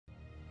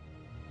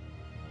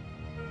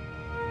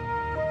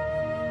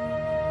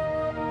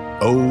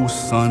O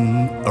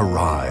sun,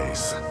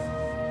 arise.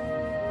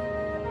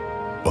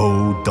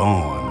 O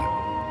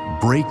dawn,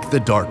 break the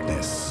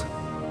darkness.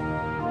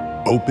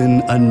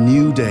 Open a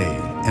new day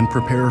and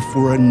prepare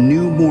for a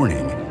new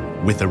morning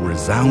with a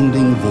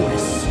resounding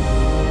voice.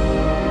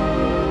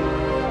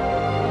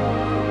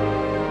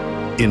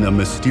 In a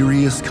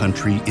mysterious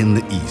country in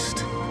the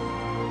east,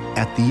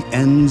 at the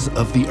ends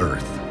of the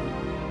earth,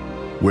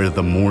 where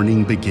the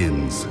morning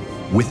begins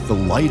with the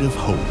light of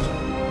hope,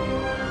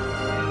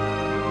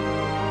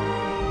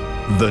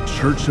 the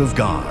Church of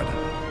God,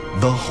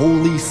 the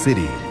holy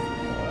city,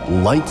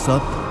 lights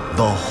up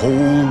the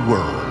whole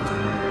world.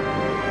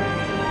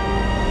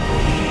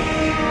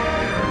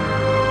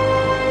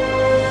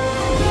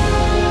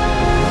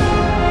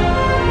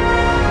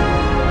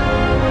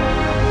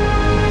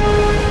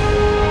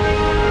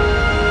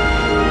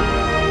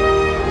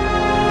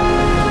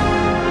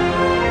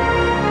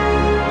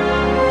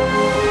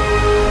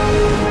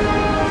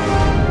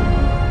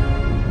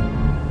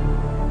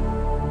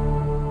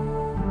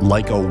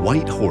 Like a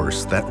white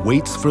horse that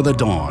waits for the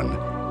dawn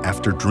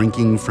after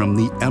drinking from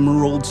the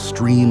emerald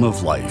stream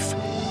of life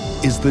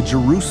is the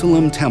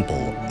Jerusalem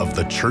Temple of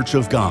the Church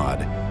of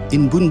God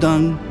in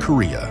Bundang,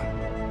 Korea.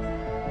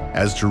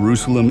 As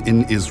Jerusalem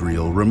in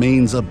Israel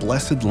remains a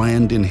blessed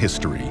land in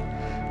history,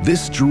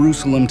 this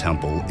Jerusalem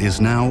Temple is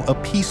now a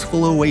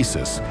peaceful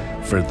oasis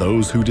for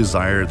those who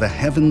desire the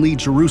heavenly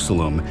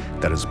Jerusalem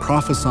that is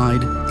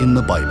prophesied in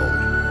the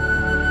Bible.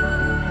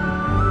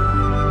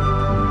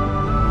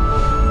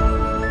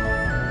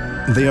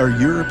 They are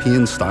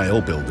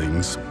European-style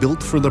buildings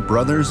built for the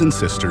brothers and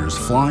sisters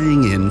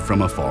flying in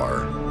from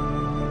afar.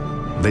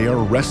 They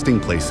are resting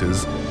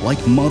places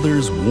like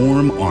mothers'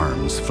 warm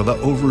arms for the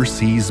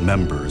overseas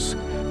members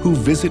who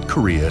visit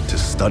Korea to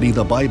study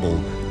the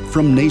Bible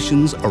from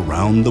nations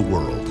around the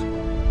world.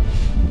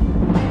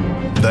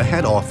 The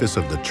head office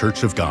of the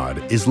Church of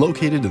God is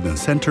located in the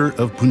center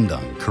of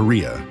Bundang,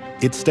 Korea.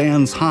 It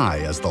stands high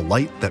as the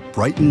light that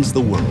brightens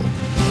the world.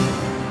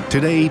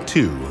 Today,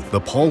 too,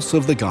 the pulse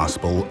of the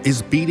gospel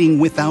is beating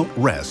without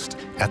rest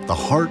at the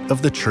heart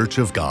of the Church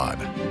of God.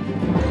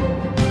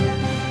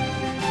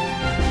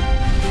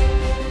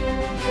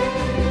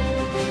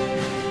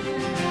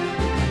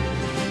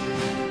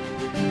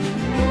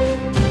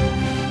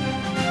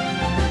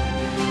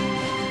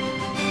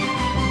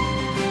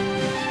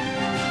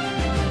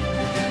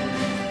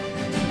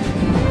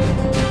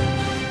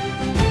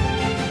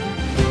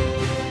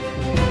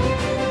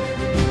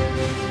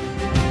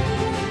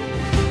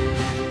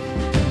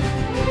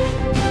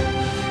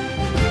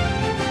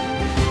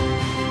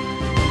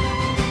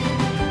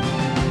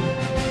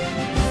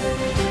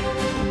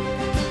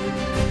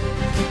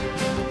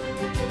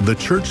 The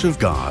Church of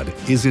God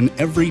is in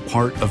every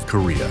part of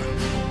Korea.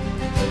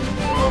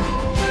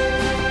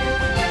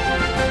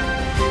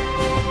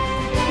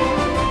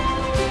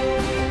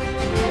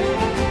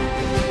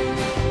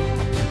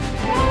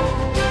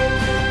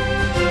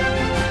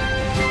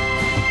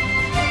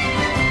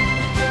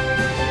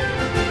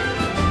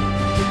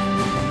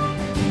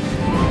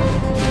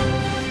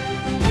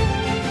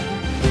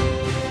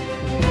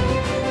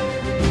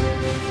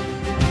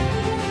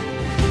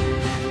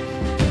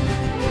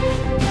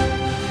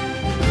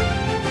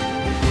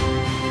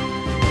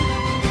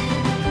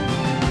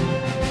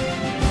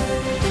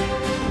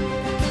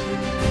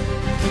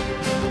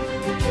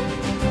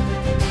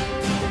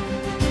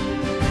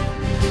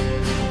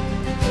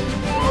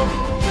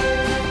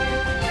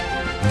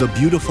 The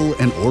beautiful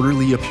and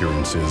orderly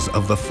appearances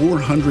of the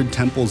 400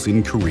 temples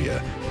in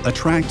Korea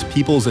attract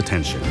people's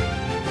attention.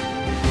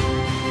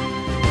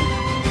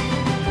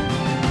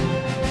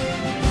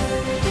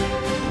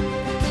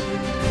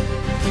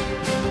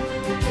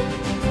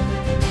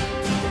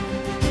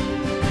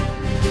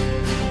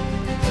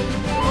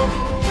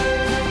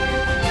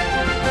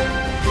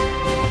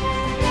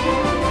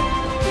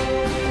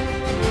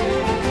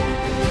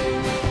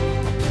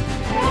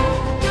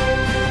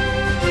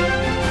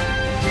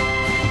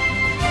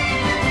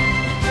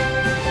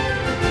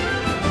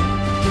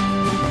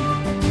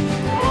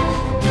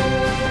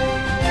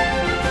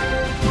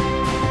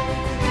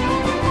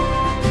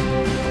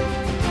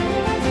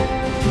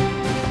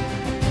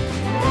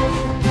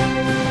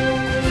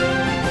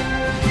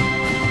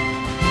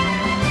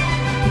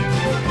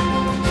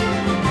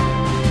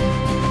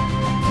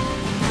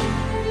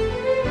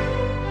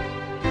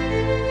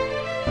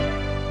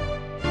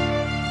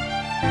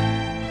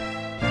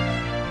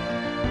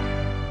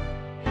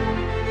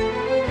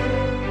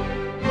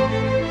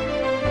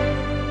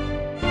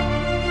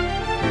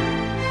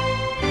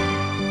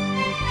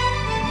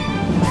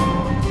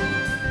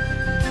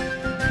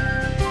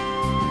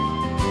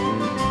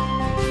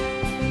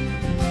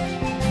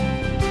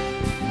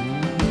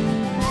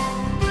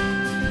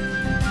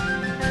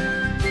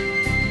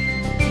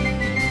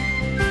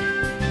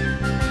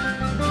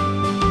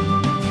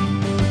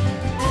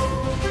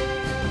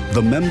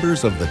 The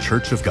members of the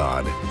Church of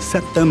God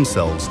set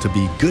themselves to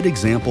be good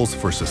examples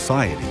for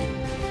society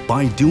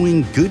by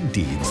doing good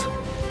deeds,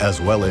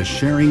 as well as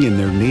sharing in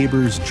their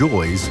neighbors'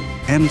 joys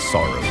and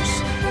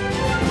sorrows.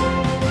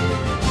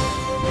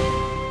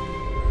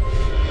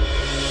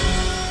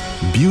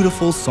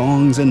 Beautiful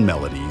songs and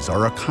melodies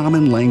are a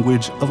common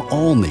language of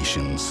all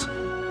nations.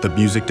 The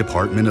music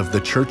department of the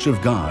Church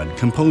of God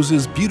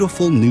composes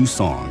beautiful new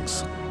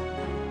songs.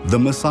 The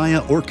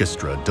Messiah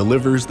Orchestra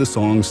delivers the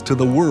songs to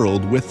the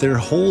world with their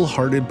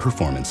wholehearted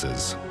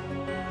performances.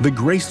 The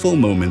graceful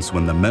moments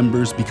when the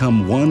members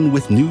become one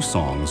with new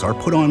songs are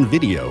put on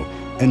video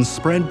and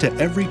spread to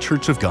every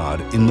Church of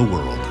God in the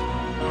world.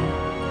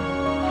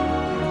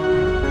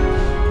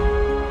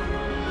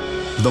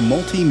 The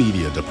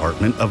multimedia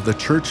department of the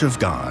Church of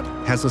God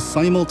has a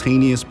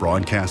simultaneous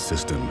broadcast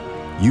system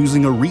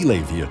using a relay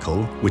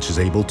vehicle which is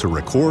able to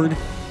record,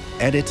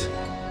 edit,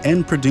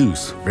 and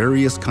produce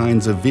various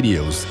kinds of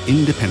videos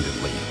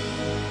independently.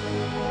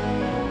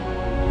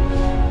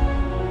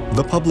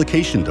 The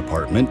publication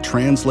department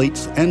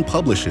translates and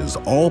publishes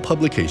all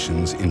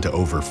publications into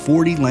over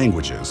 40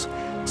 languages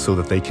so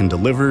that they can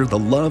deliver the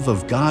love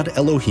of God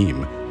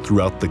Elohim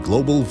throughout the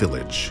global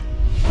village.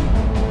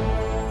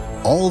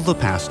 All the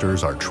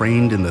pastors are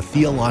trained in the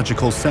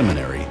theological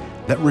seminary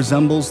that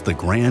resembles the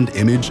grand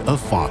image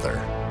of Father.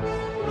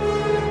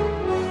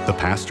 The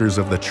pastors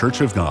of the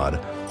Church of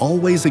God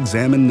always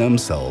examine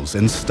themselves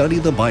and study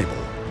the Bible,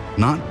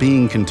 not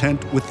being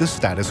content with the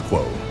status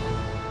quo.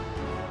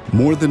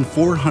 More than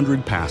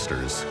 400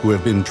 pastors who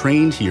have been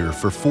trained here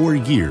for 4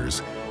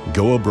 years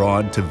go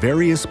abroad to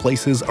various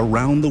places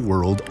around the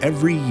world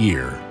every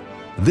year.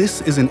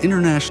 This is an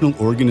international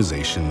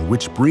organization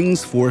which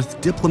brings forth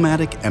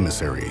diplomatic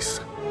emissaries.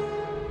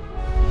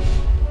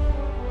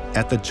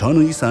 At the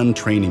Chonui-san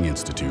Training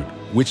Institute,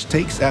 which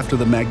takes after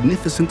the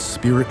magnificent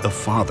spirit of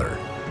Father,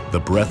 the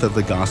breath of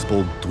the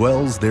gospel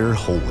dwells there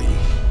wholly.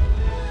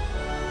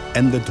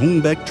 And the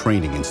Dongbek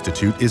Training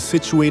Institute is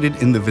situated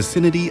in the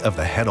vicinity of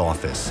the head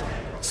office,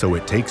 so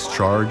it takes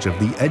charge of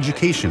the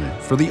education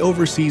for the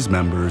overseas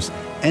members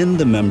and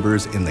the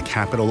members in the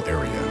capital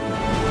area.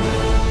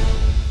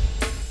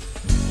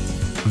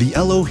 The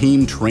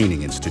Elohim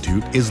Training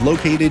Institute is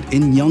located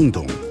in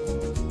Yeongdong,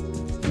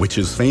 which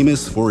is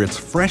famous for its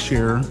fresh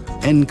air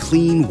and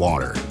clean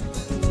water.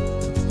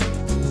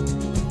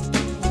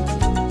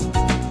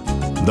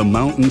 The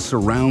mountain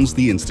surrounds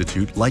the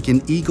institute like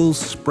an eagle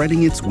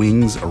spreading its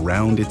wings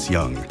around its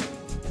young,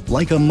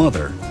 like a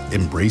mother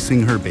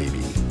embracing her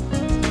baby.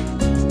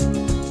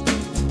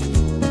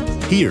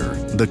 Here,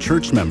 the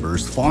church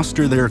members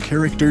foster their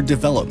character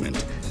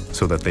development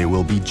so that they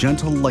will be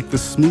gentle like the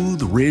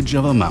smooth ridge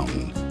of a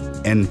mountain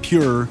and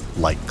pure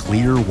like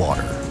clear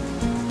water.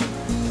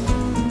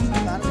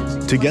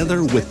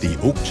 Together with the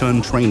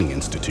Joo-Cheol Training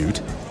Institute,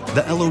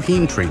 the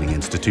Elohim Training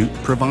Institute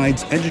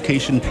provides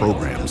education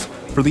programs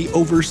for the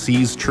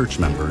overseas church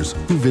members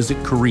who visit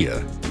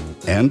Korea,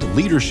 and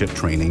leadership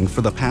training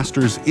for the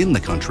pastors in the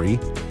country,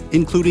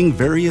 including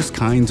various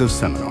kinds of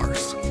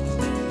seminars.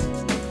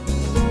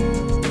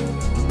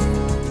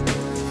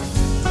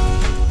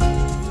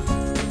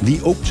 The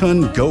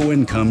Joo-Cheol Go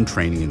and Come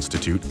Training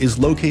Institute is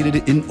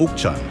located in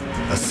Joo-Cheol,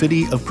 a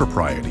city of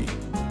propriety.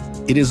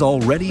 It is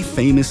already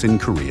famous in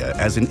Korea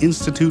as an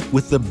institute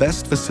with the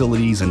best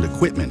facilities and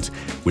equipment,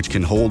 which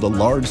can hold a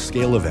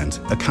large-scale event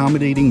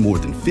accommodating more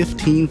than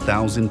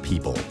 15,000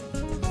 people.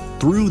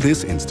 Through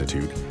this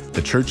institute,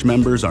 the church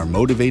members are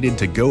motivated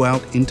to go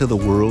out into the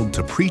world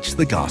to preach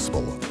the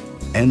gospel,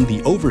 and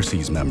the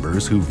overseas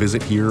members who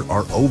visit here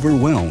are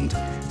overwhelmed,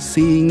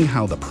 seeing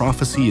how the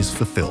prophecy is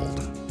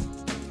fulfilled.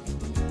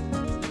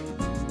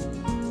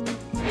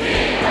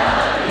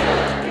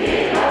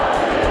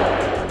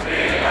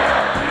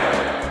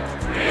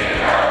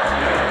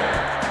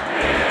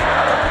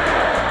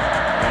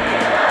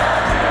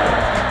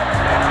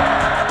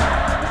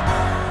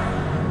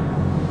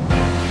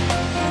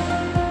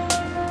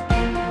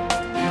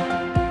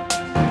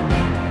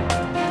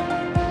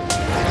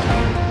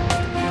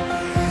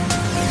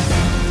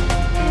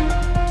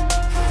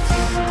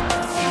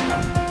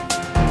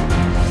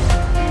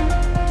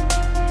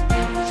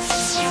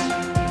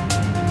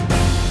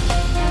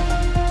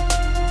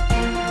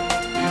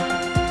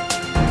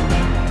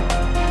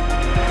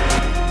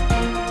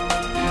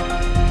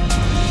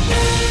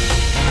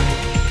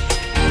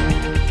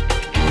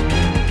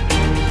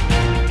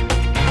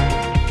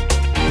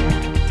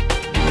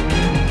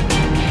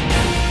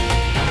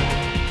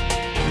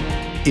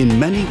 In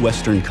many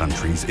Western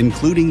countries,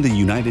 including the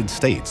United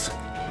States,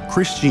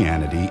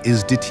 Christianity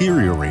is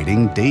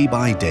deteriorating day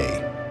by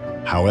day.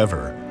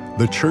 However,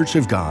 the Church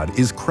of God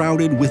is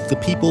crowded with the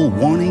people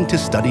wanting to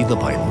study the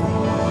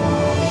Bible.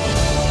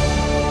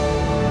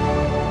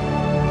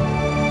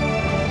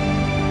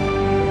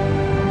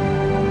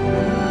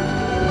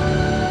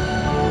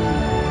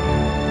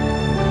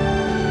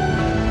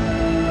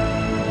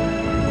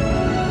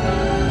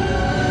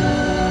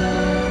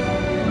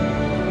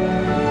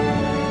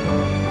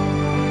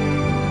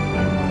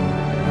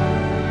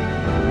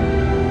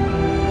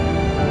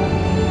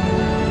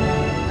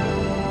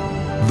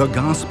 The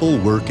gospel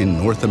work in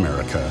North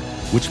America,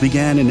 which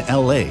began in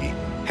LA,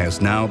 has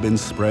now been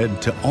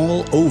spread to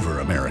all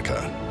over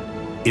America.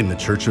 In the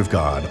Church of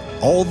God,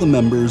 all the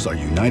members are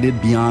united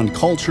beyond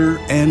culture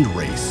and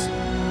race.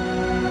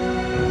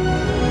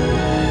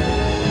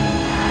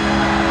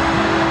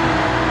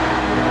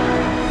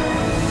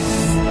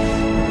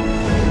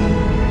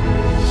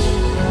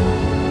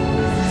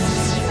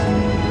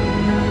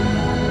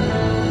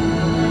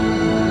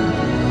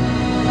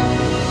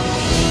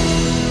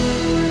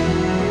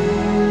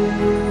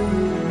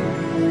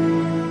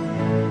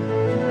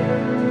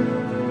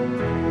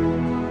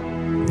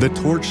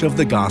 torch of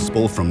the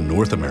gospel from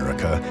North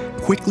America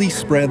quickly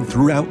spread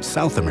throughout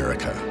South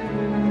America.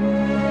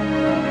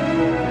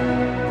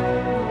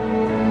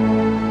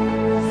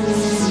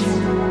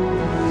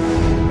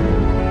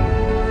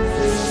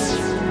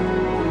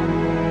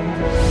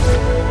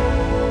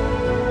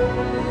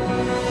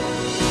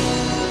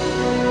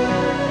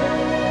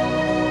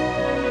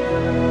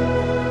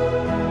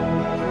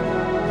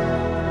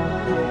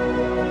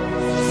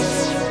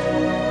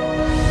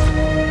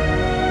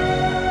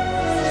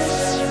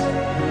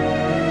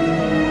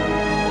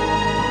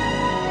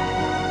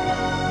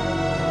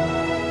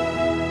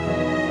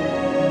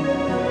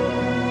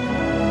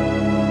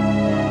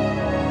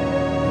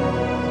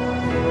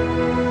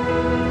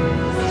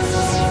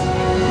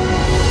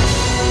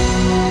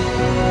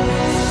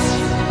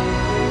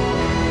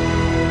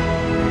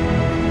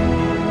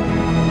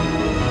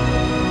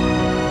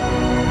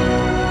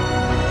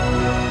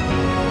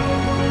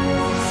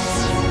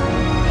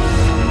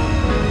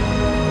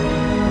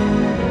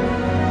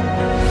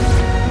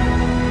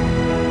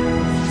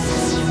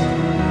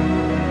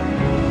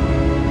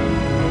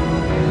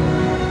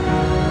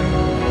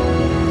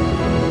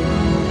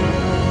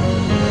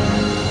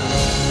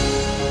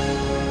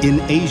 In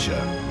Asia,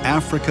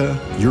 Africa,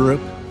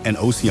 Europe, and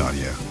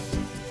Oceania,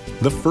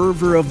 the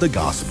fervor of the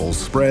gospel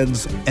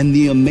spreads and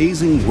the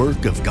amazing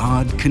work of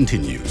God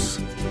continues.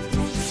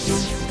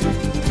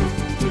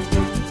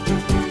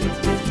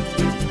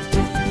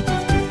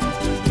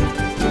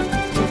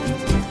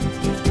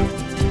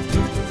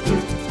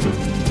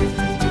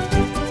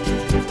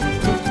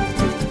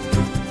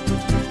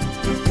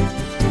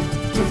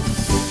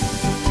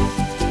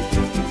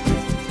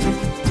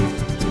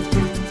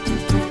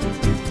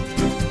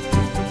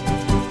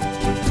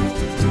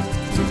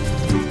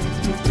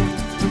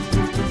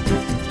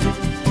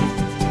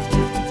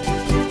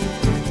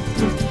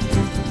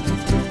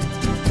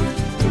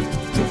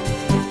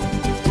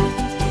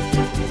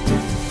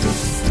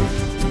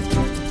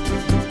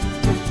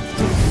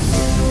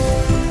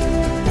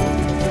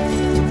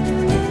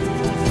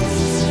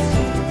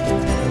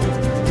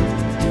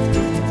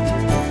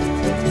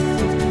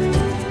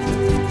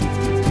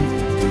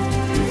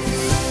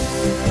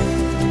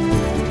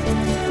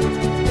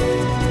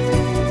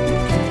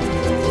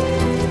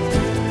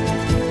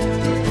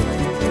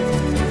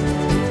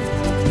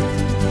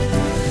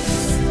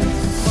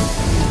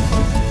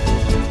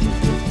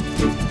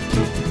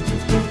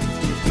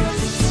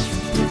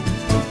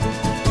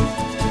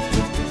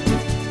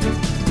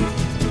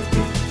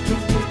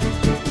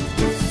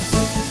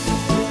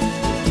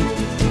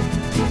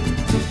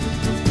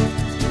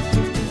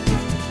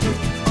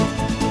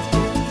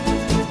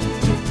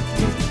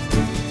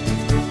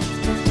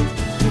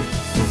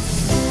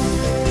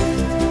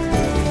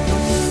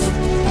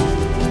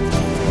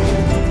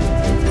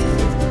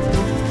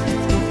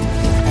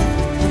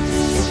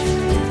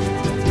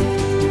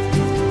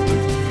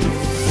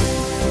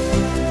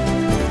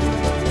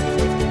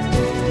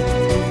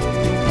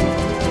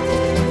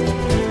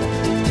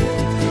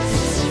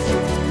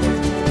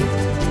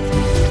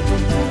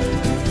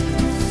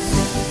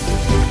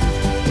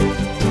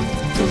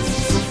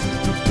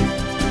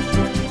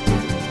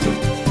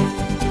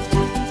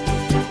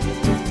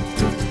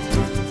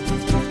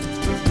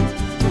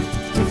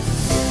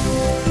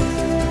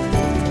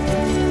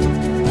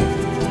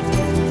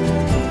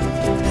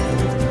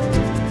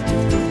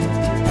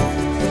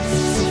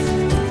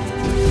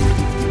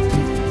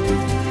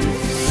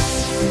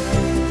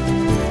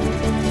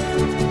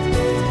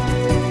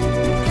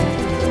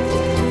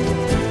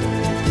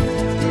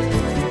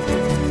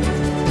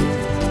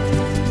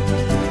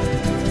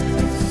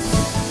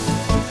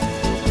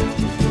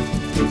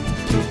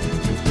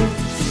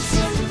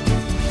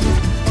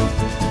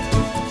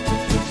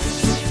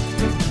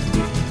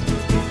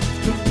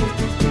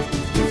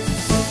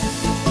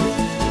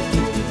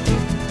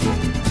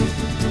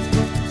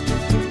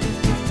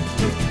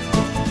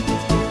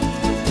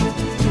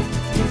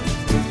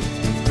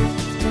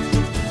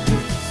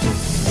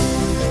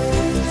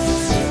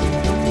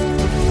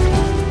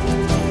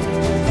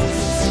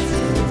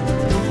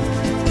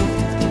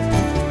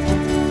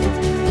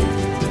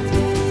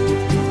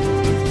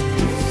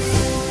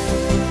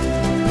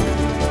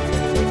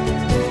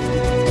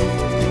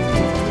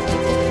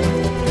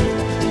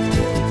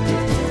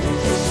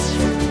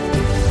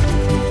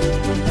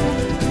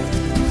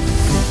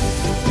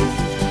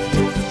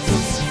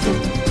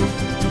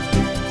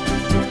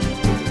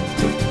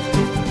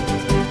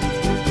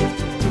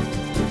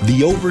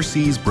 The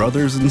overseas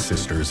brothers and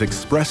sisters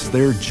express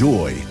their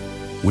joy,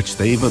 which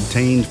they've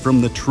obtained from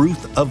the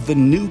truth of the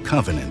new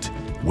covenant,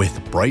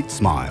 with bright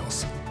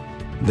smiles.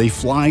 They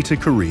fly to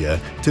Korea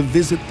to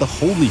visit the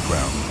holy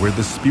ground where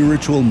the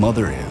spiritual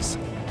mother is,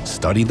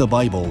 study the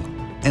Bible,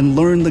 and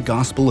learn the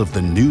gospel of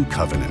the new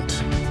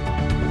covenant.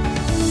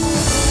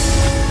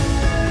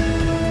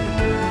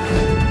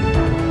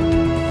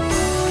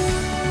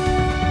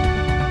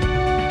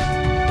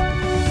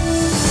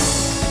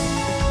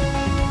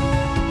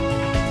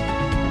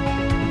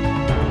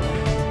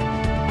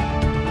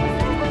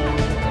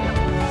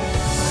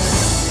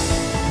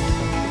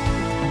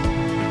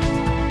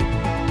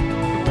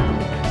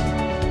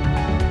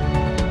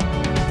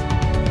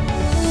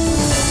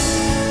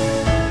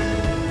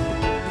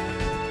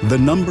 The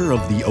number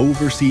of the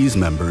overseas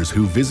members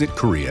who visit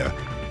Korea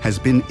has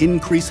been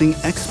increasing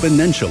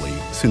exponentially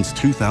since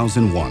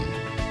 2001.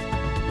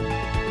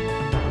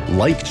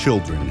 Like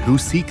children who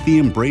seek the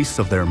embrace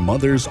of their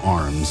mother's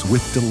arms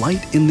with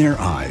delight in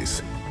their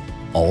eyes,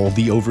 all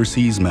the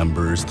overseas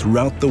members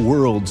throughout the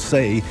world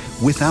say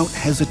without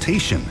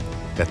hesitation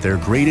that their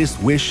greatest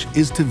wish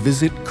is to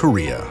visit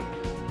Korea.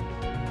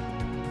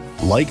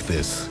 Like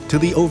this, to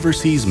the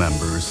overseas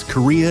members,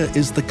 Korea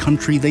is the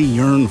country they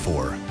yearn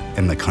for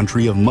and the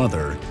country of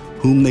mother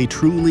whom they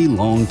truly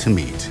long to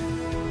meet.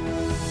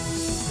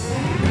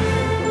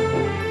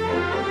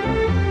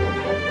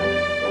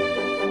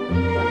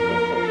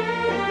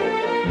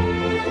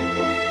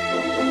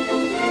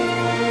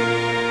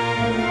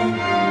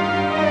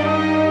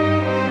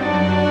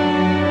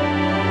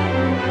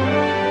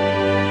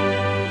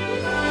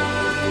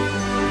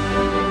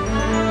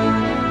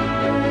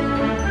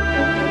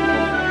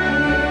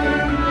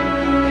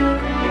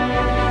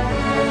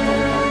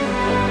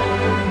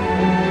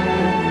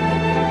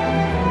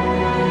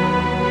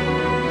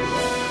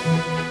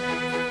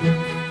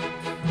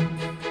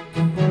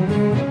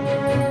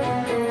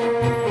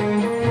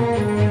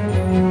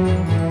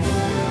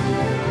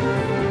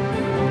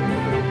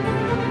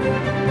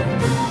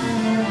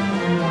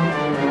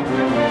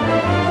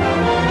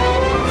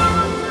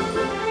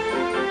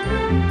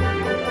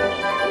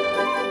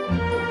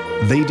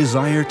 They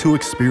desire to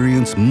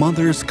experience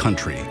Mother's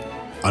country,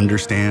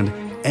 understand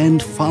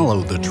and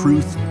follow the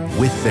truth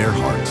with their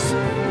hearts.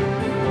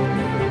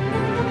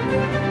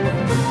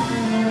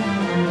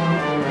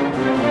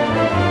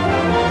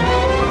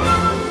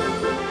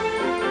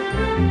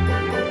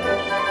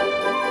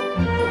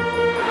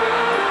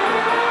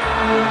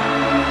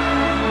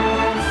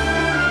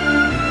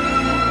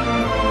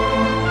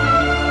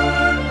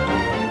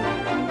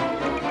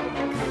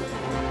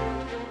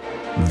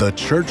 The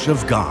Church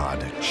of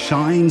God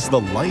shines the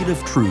light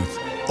of truth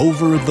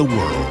over the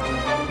world.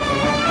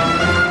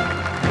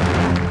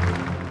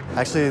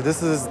 Actually,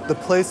 this is the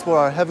place where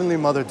our Heavenly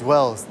Mother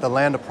dwells, the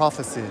land of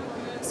prophecy.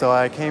 So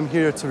I came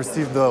here to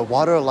receive the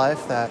water of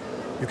life that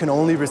you can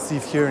only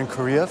receive here in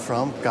Korea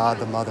from God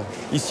the Mother.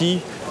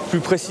 Ici,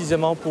 plus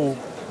précisément pour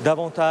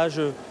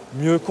davantage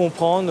mieux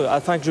comprendre,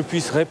 afin que je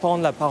puisse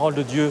répandre la parole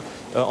de Dieu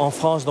en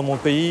France, dans mon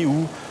pays,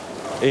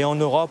 et en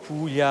Europe,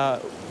 où il y a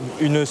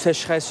une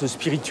sécheresse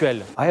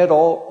spirituelle. I had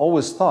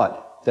always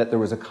thought that there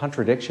was a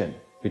contradiction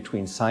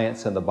between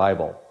science and the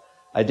Bible.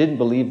 I didn't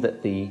believe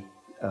that the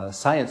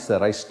science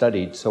that I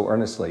studied so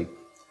earnestly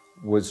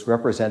was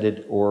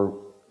represented or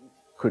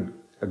could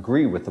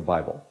agree with the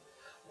Bible.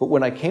 But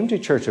when I came to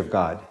Church of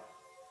God,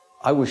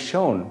 I was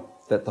shown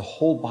that the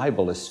whole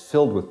Bible is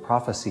filled with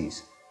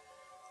prophecies.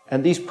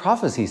 And these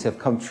prophecies have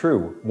come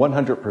true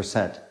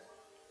 100%.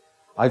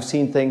 I've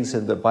seen things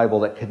in the Bible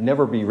that could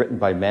never be written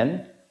by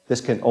men. This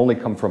can only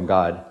come from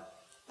God.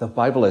 The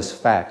Bible is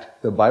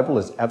fact. The Bible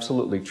is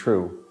absolutely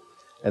true.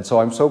 And so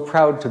I'm so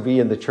proud to be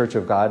in the Church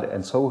of God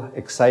and so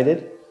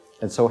excited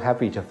and so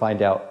happy to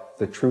find out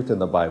the truth in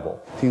the Bible.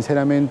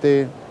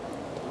 Sinceramente,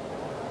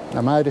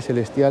 la Madre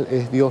Celestial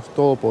es Dios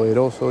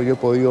Todopoderoso. Yo he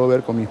podido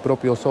ver con mis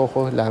propios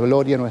ojos la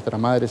gloria de nuestra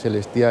Madre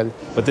Celestial.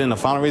 But then the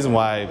final reason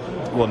why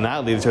I will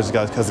not leave the Church of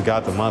God is because of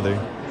God the Mother.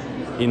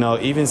 You know,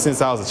 even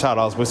since I was a child,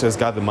 I was with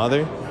God the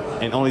Mother,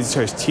 and only the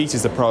church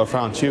teaches the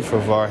profound truth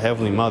of our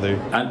Heavenly Mother.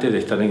 Antes de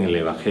estar en el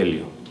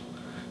Evangelio,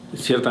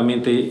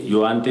 ciertamente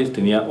yo antes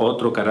tenía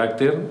otro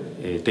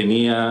carácter,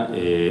 tenía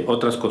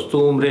otras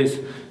costumbres,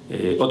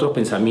 otros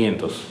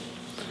pensamientos.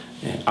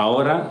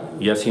 Ahora,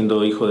 ya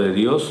siendo hijo de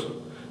Dios,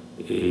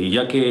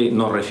 ya que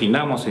nos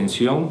refinamos en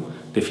Sion,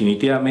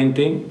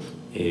 definitivamente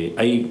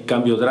hay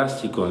cambio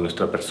drástico en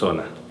nuestra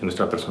persona, en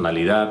nuestra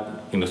personalidad,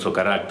 en nuestro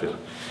carácter.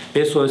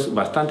 Eso es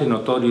bastante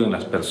notorio en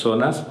las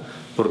personas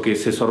porque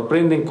se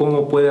sorprenden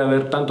cómo puede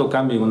haber tanto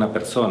cambio en una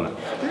persona.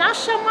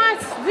 Наша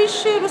мать,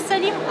 Высший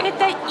Иерусалим,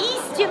 это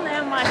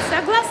истинная мать,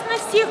 согласно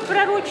всех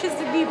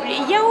пророчеств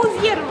Библии. Я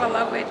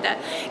уверовала в это.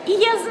 И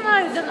я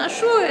знаю,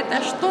 доношу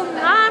это, что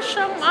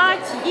наша мать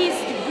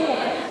есть Бог.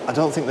 I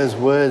don't think there's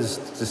words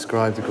to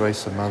describe the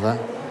grace of Mother,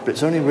 but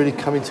it's only really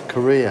coming to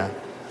Korea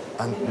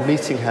and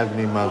meeting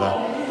Heavenly Mother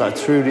that I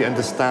truly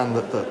understand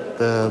that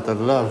the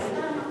love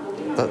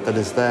that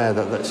is there,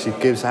 that she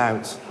gives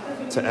out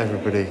to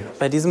everybody.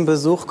 Bei diesem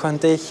Besuch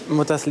konnte ich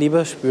Mutters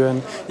Liebe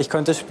spüren. Ich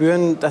konnte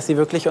spüren, dass sie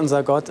wirklich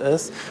unser Gott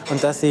ist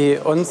und dass sie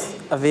uns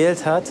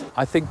erwählt hat.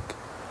 I think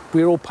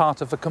we're all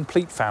part of a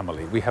complete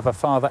family. We have a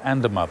father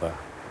and a mother.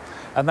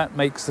 And that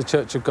makes the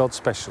Church of God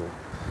special.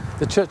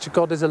 The Church of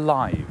God is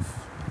alive.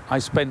 I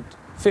spent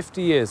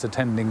 50 years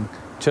attending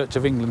Church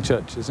of England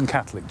churches and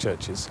Catholic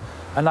churches,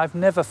 and I've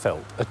never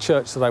felt a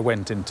church that I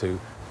went into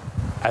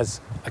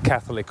as a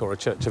Catholic or a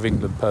Church of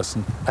England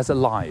person as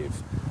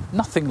alive.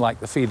 Nothing like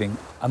the feeling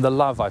and the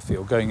love I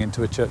feel going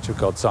into a Church of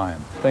God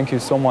Zion. Thank you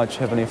so much,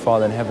 Heavenly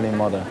Father and Heavenly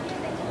Mother,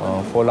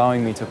 for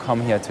allowing me to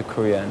come here to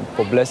Korea and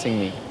for blessing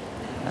me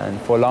and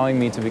for allowing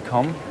me to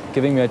become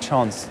giving me a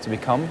chance to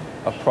become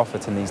a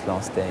prophet in these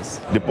last days.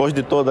 Depois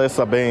de toda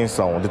essa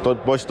bênção,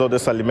 depois de todo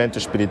esse alimento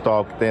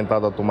espiritual que tenho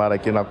estado a tomar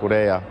aqui na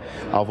Coreia,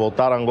 ao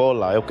voltar a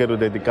Angola, eu quero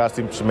dedicar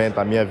simplesmente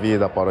a minha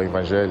vida para o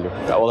Evangelho.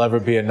 That will ever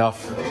be enough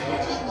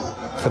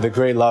for the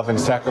great love and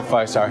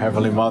sacrifice our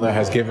Heavenly Mother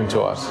has given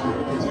to us.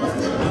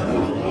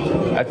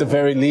 At the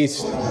very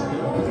least,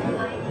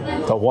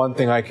 the one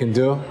thing I can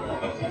do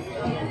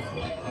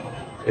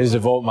is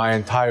devote my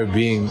entire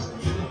being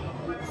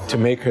to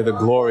make her the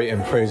glory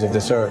and praise of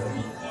this earth.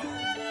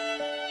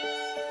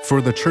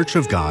 For the Church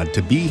of God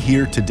to be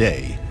here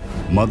today,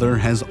 Mother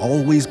has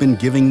always been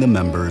giving the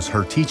members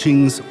her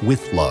teachings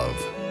with love.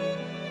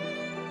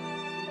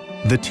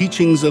 The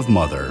teachings of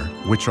Mother,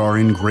 which are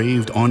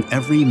engraved on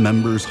every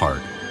member's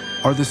heart,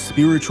 are the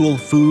spiritual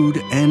food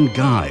and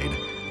guide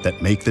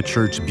that make the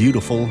Church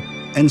beautiful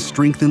and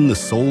strengthen the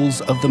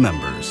souls of the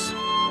members.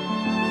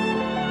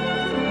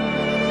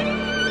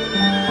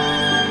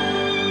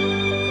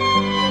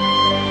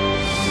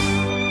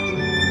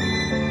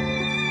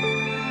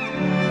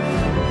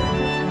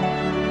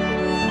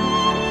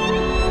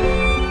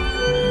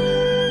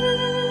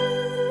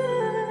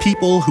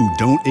 People who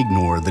don't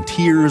ignore the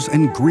tears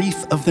and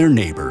grief of their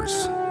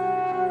neighbors.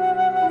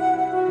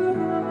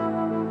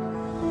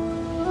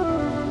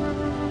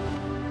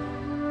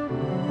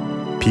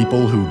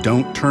 People who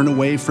don't turn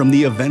away from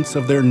the events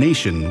of their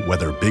nation,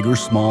 whether big or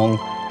small,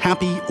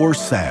 happy or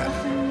sad.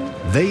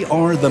 They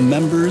are the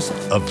members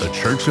of the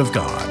Church of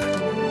God.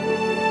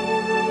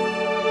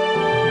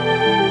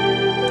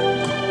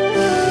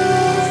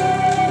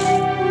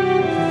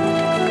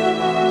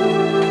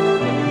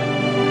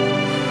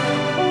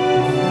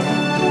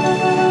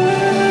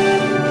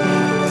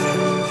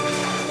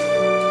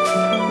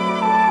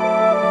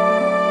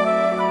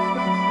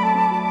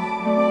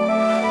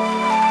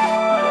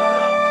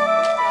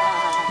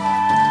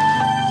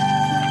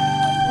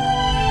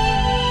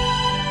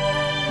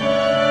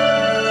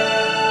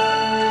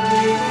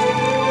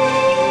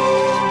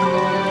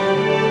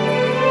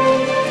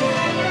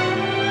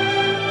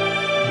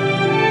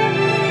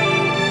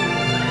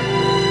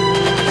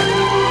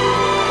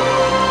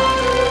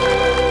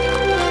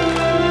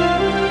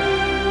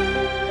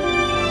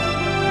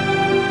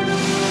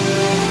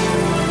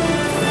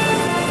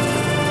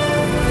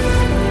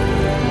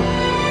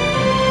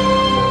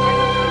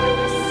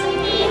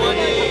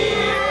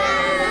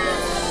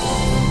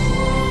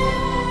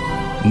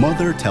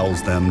 Mother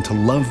tells them to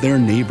love their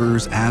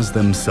neighbors as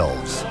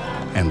themselves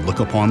and look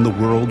upon the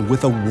world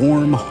with a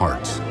warm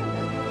heart.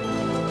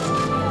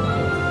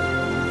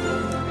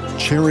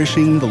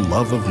 Cherishing the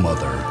love of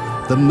Mother,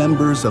 the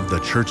members of the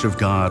Church of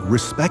God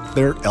respect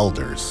their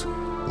elders,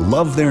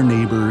 love their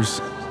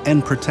neighbors,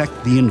 and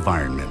protect the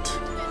environment.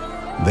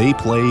 They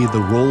play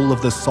the role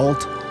of the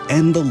salt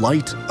and the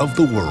light of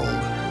the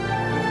world.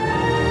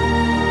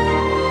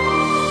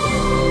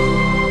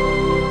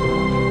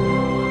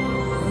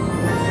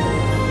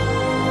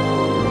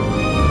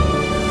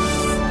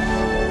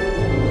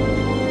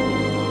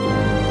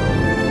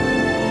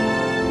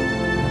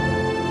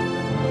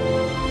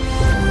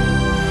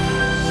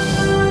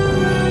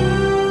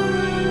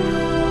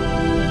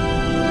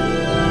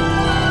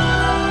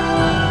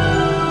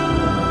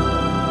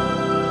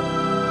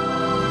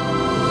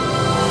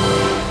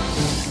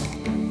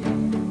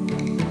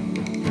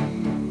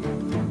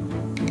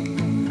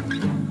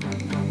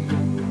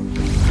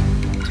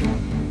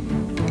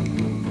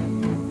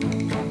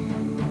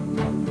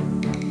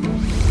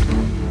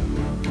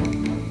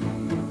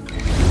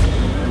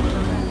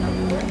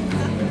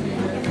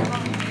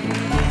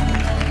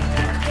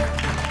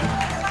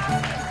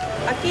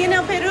 Aquí en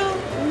el Perú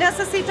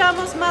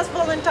necesitamos más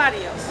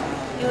voluntarios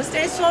y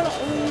ustedes son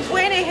un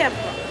buen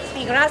ejemplo.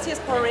 Y gracias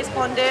por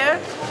responder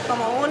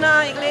como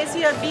una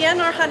iglesia bien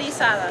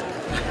organizada,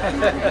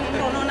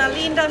 con una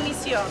linda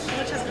misión.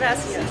 Muchas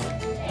gracias.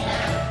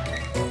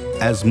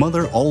 As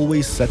Mother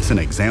always sets an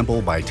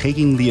example by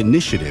taking the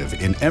initiative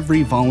in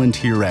every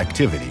volunteer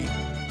activity,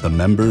 the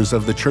members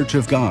of the Church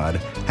of God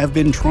have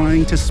been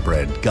trying to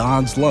spread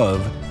God's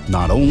love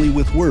not only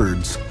with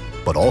words,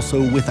 but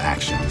also with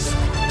actions.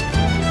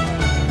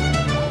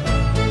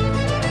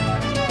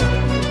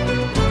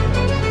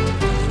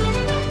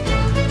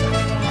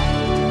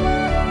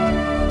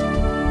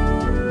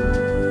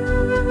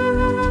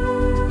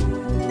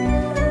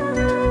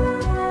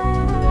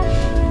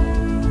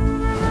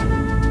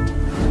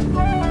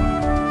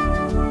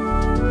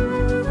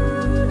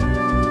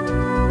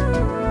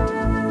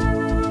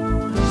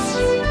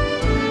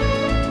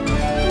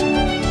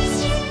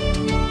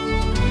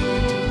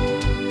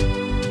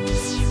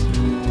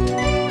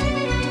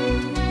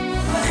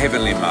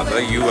 Heavenly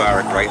Mother, you are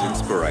a great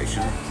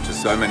inspiration to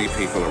so many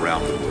people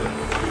around the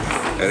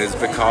world. It is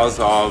because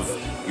of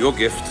your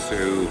gift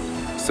to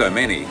so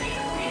many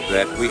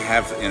that we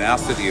have in our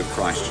city of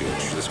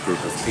Christchurch this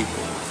group of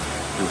people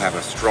who have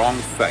a strong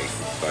faith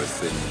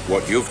both in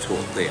what you've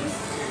taught them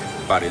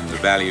but in the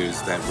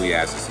values that we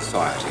as a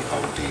society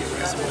hold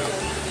dear as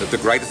well. That the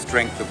greatest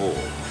strength of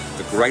all,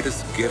 the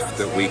greatest gift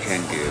that we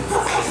can give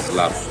is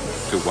love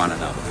to one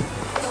another.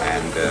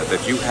 And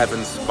that you have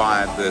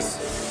inspired this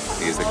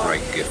is a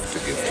great gift to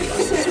give to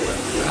us as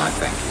well. And I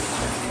thank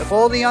you. If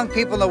all the young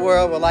people in the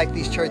world were like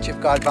these Church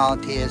of God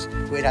volunteers,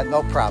 we'd have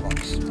no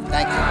problems.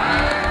 Thank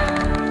you.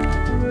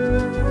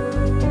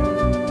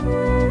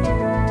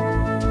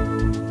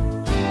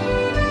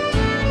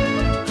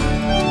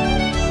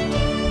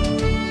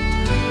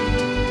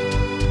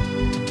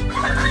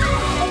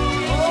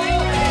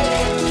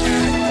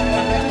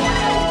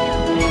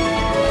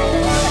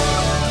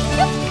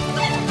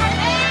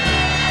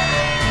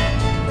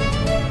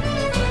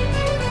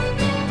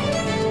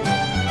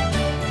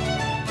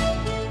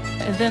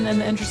 Then, in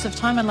the interest of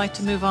time, I'd like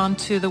to move on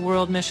to the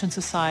World Mission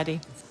Society.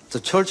 The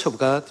Church of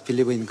God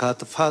believes in God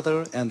the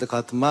Father and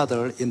God the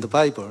Mother in the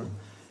Bible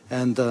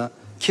and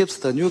keeps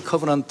the new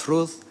covenant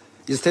truth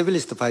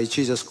established by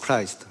Jesus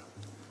Christ.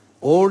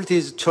 All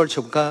these Church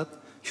of God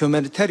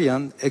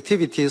humanitarian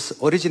activities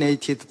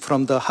originated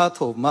from the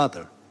heart of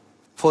Mother.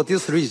 For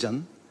this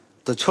reason,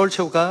 the Church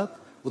of God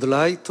would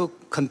like to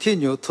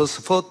continue to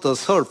support the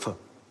surf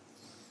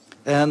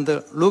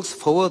and looks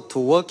forward to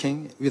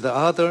working with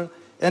other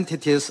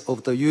entities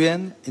of the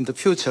UN in the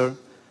future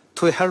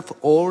to help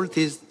all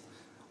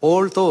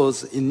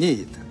those in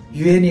need.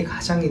 유엔이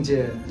가장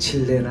이제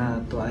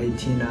칠레나 또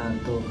하이티나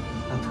또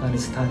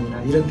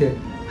아프가니스탄이나 이런 데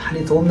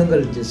많이 돕는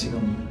걸 이제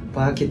지금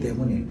봤기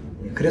때문에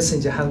그래서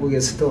이제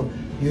한국에서도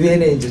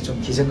유엔에 이제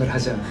좀 기증을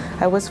하자.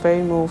 I was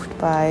very moved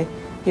by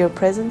your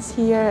presence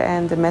here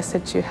and the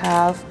message you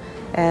have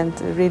and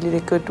really the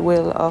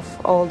goodwill of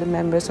all the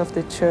members of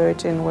the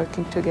church in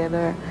working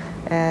together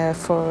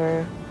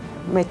for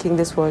making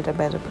this world a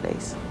better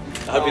place.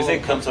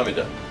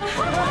 감사합니다.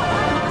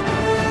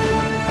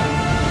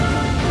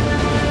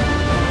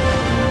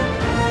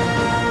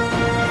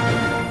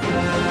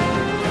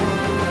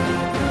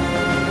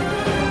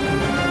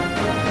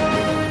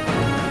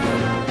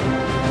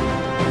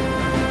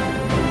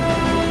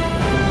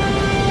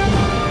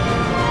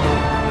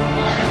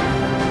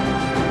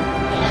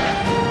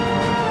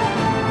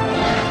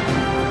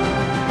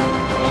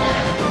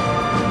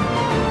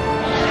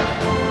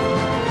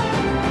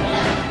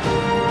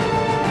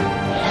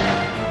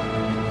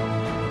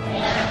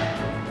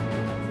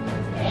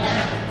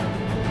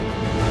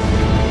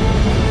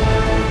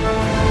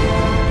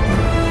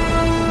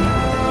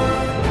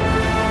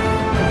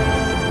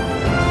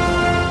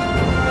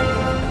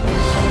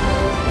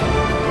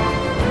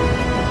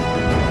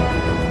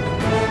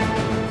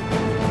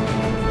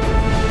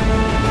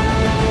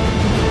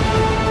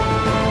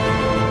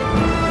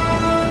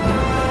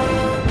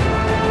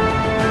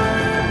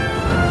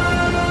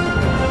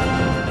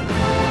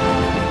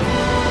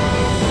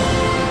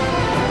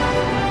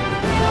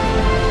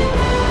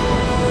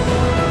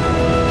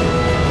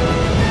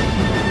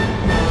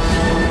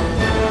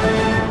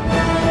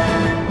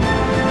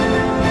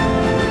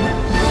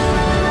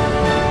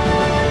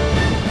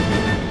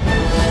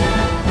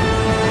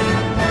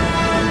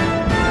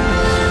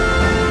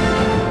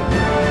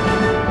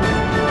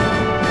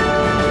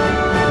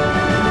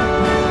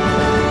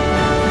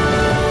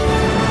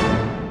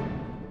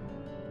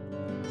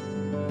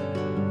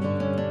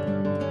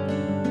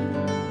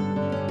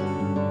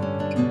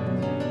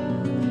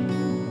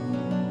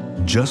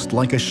 Just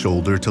like a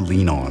shoulder to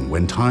lean on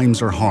when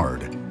times are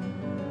hard,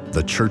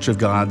 the Church of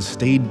God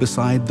stayed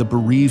beside the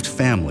bereaved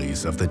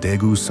families of the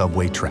Daegu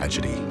subway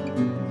tragedy.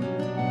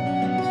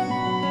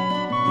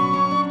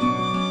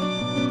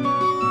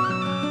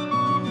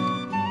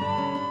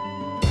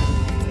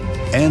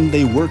 And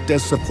they worked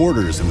as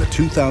supporters in the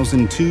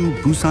 2002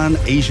 Busan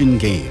Asian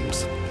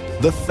Games,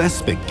 the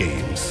Thespic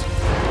Games,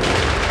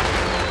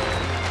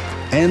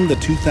 and the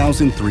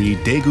 2003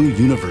 Daegu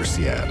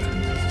Universiade.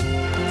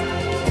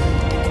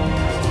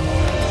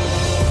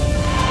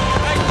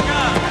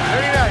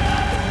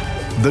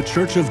 The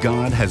Church of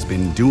God has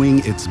been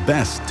doing its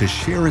best to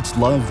share its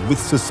love with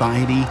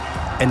society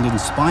and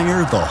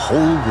inspire the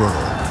whole world.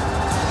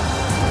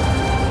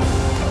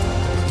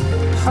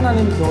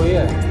 하나님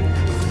교회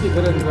특히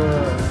그런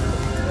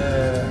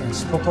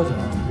스포터죠.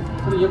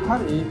 그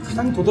역할이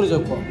가장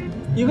두드러졌고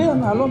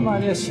이거야말로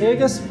만약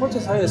세계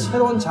스포츠사의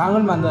새로운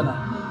장을 만드는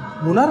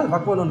문화를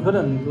바꾸는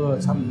그런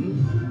참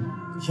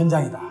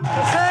현장이다.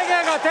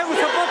 세계가 대구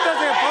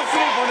스포터즈에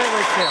박수를 보내고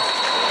있어요.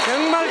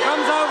 정말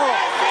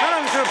감사하고.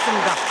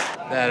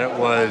 That it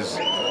was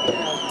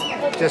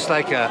just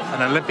like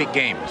an Olympic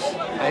Games.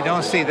 I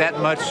don't see that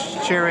much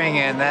cheering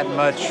and that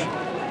much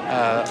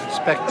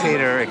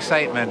spectator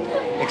excitement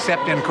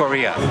except in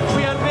Korea.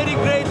 We are very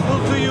grateful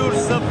to your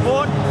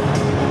support.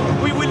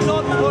 We will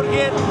not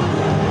forget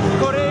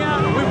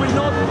Korea, we will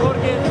not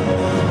forget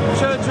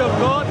Church of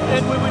God,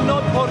 and we will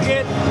not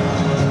forget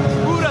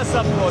Buddha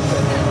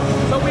supporters.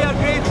 So we are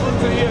grateful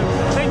to you.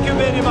 Thank you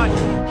very much.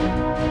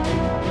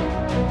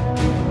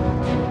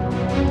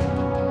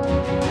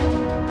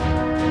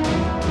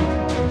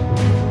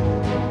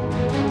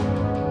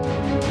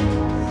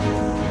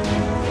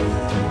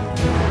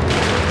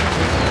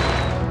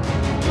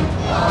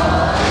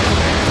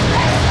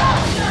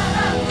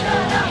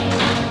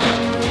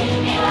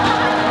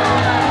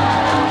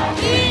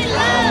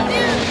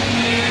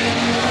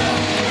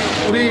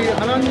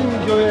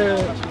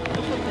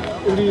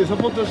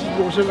 서포터십이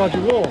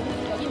오셔가지고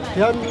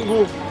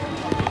대한민국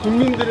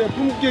국민들의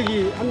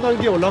품격이 한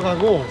단계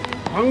올라가고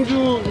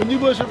광주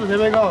유니버셔스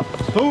대회가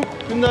더욱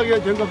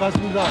빛나게 된 것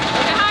같습니다.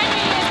 Behind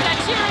me is the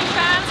cheering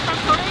fans from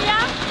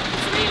Korea.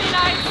 It's really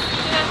nice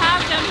to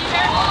have them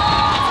here.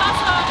 It's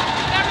also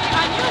very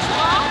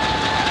unusual.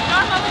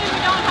 Normally we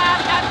don't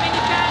have that many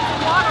fans in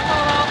water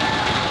polo,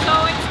 so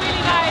it's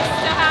really nice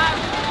to have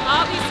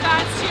all these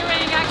fans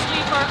cheering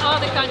actually for all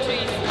the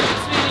countries.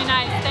 It's really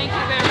nice. Thank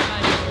you very much.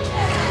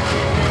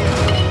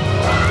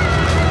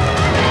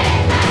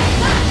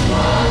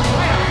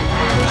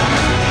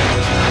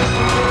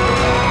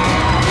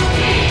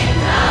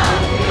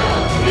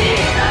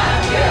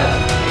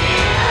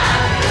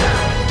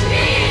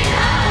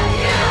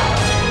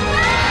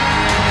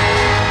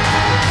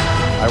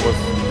 I was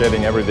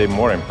getting every day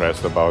more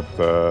impressed about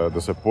the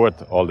support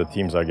all the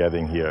teams are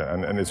getting here.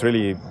 And it's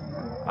really,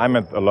 I'm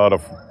at a lot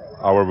of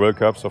our World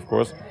Cups, of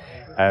course,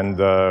 and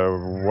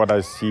what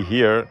I see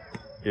here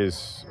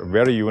is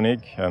very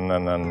unique, and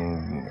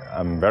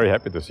I'm very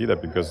happy to see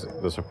that because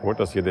the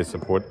supporters here, they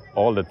support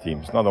all the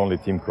teams, not only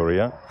Team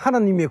Korea.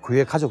 하나님의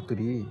교회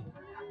가족들이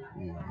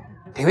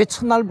대회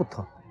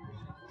첫날부터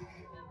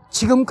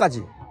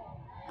지금까지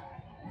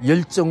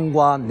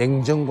열정과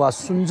냉정과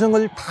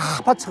순정을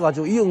다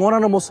바쳐가지고 이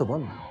응원하는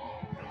모습은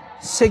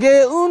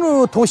세계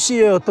어느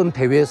도시의 어떤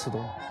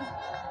대회에서도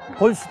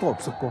볼 수도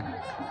없었고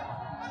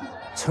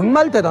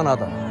정말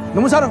대단하다.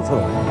 너무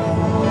자랑스러워.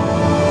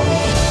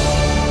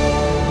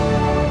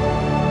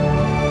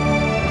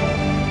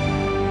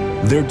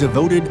 Their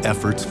devoted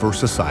efforts for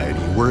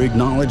society were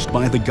acknowledged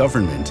by the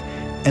government,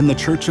 and the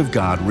Church of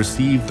God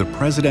received the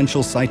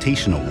Presidential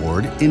Citation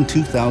Award in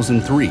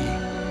 2003,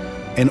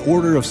 an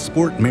Order of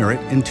Sport Merit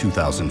in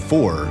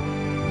 2004,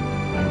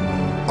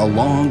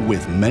 along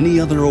with many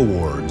other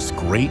awards,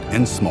 great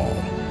and small.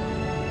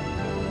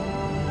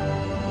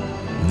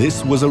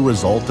 This was a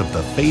result of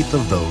the faith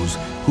of those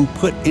who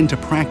put into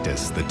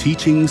practice the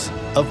teachings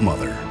of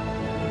Mother.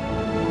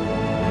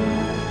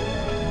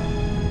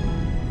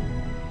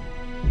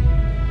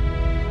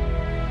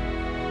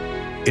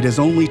 It has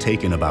only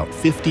taken about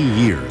 50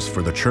 years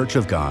for the Church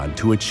of God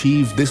to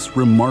achieve this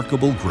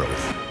remarkable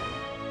growth.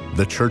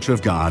 The Church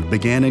of God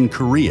began in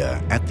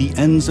Korea at the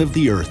ends of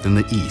the earth in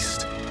the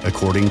east,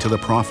 according to the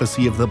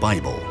prophecy of the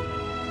Bible.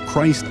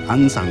 Christ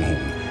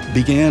Ansanghong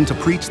began to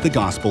preach the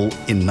gospel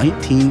in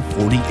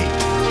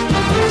 1948.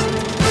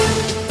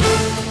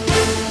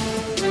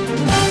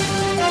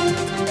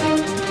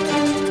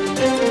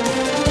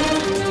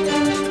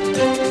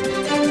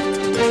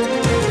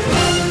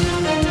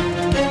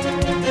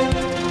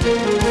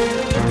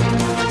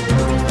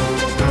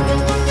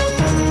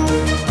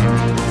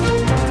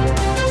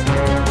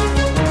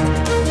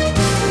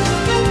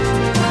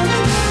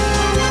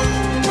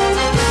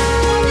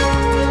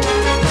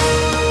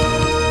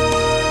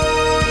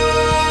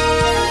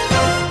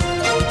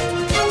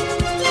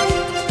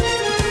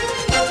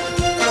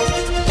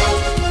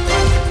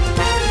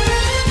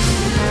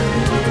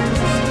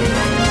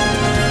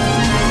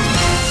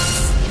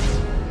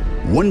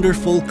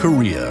 Wonderful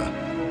Korea,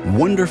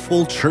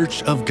 wonderful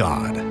Church of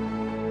God.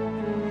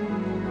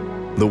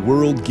 The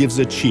world gives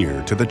a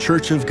cheer to the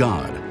Church of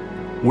God,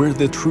 where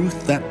the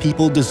truth that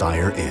people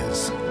desire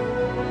is.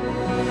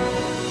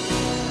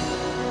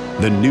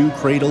 The new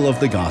cradle of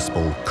the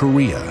gospel,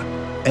 Korea,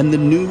 and the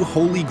new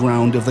holy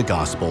ground of the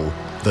gospel,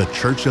 the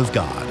Church of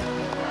God.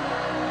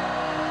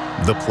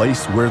 The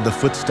place where the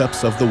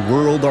footsteps of the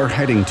world are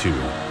heading to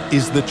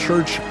is the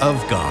Church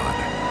of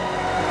God.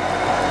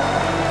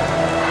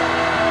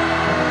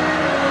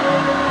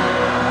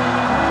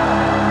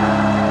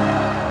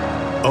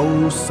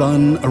 O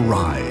sun,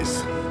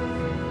 arise.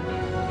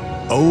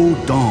 O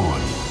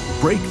dawn,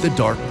 break the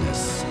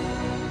darkness.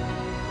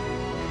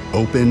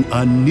 Open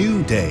a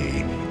new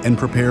day and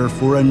prepare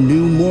for a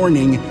new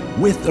morning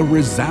with a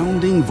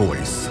resounding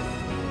voice.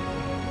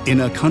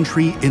 In a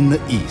country in the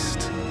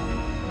east,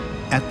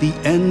 at the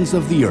ends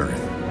of the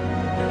earth,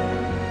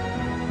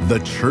 the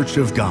Church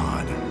of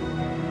God,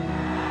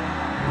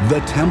 the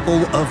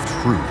temple of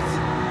truth,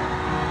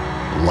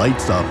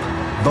 lights up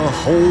the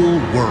whole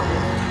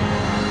world.